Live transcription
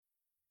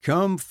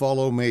Come,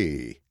 follow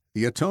me,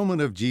 the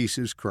atonement of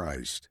Jesus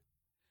Christ.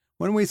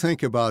 When we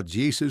think about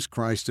Jesus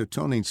Christ's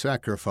atoning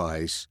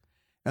sacrifice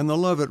and the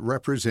love it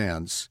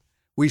represents,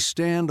 we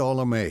stand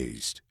all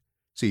amazed.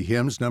 See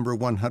hymns number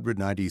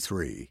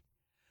 193.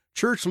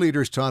 Church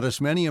leaders taught us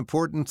many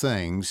important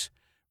things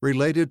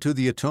related to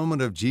the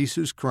atonement of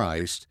Jesus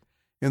Christ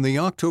in the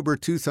October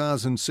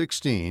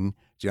 2016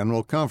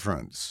 General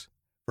Conference.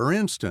 For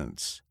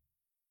instance,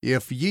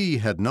 If Ye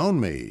Had Known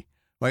Me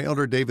by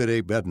Elder David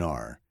A.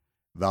 Bednar,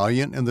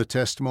 Valiant in the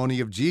Testimony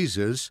of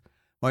Jesus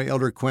by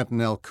Elder Quentin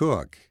L.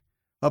 Cook,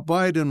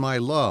 Abide in My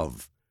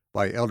Love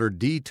by Elder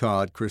D.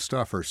 Todd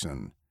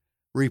Christofferson,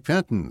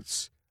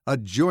 Repentance, A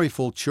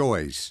Joyful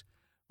Choice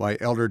by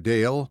Elder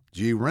Dale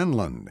G.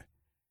 Renlund,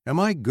 Am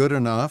I Good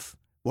Enough?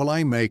 Will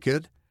I Make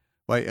It?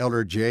 By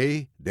Elder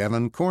J.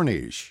 Devin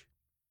Cornish,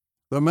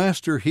 The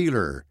Master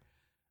Healer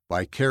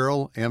by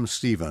Carol M.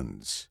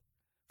 Stevens.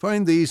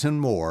 Find these and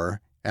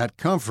more at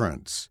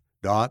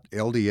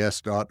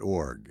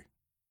conference.lds.org.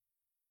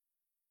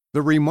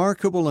 The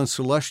remarkable and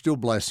celestial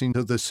blessing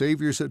of the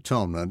Savior's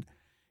atonement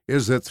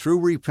is that through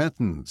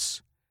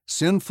repentance,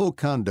 sinful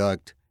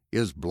conduct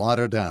is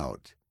blotted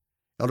out.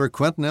 Elder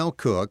Quentin L.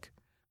 Cook,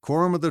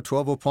 Quorum of the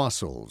 12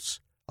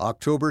 Apostles,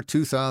 October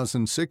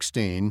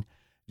 2016,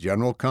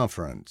 General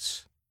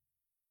Conference.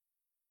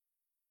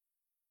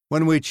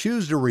 When we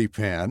choose to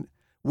repent,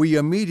 we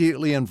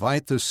immediately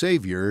invite the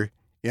Savior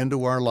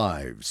into our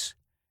lives.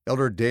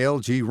 Elder Dale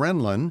G.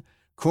 Renlund,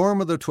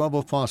 Quorum of the 12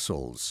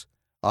 Apostles,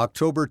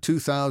 October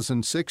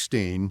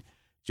 2016,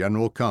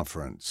 General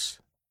Conference.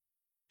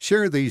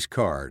 Share these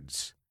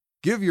cards.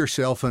 Give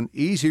yourself an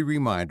easy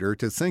reminder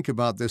to think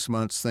about this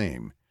month's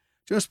theme.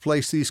 Just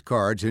place these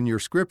cards in your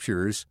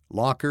scriptures,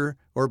 locker,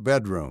 or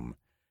bedroom.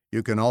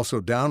 You can also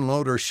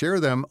download or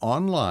share them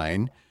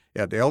online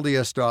at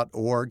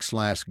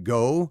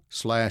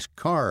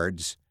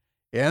lds.org/go/cards,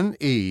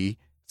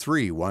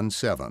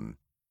 NE317.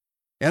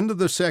 End of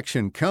the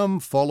section,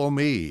 Come Follow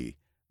Me,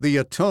 the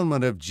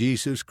Atonement of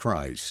Jesus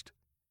Christ.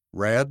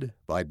 Read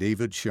by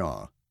David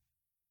Shaw.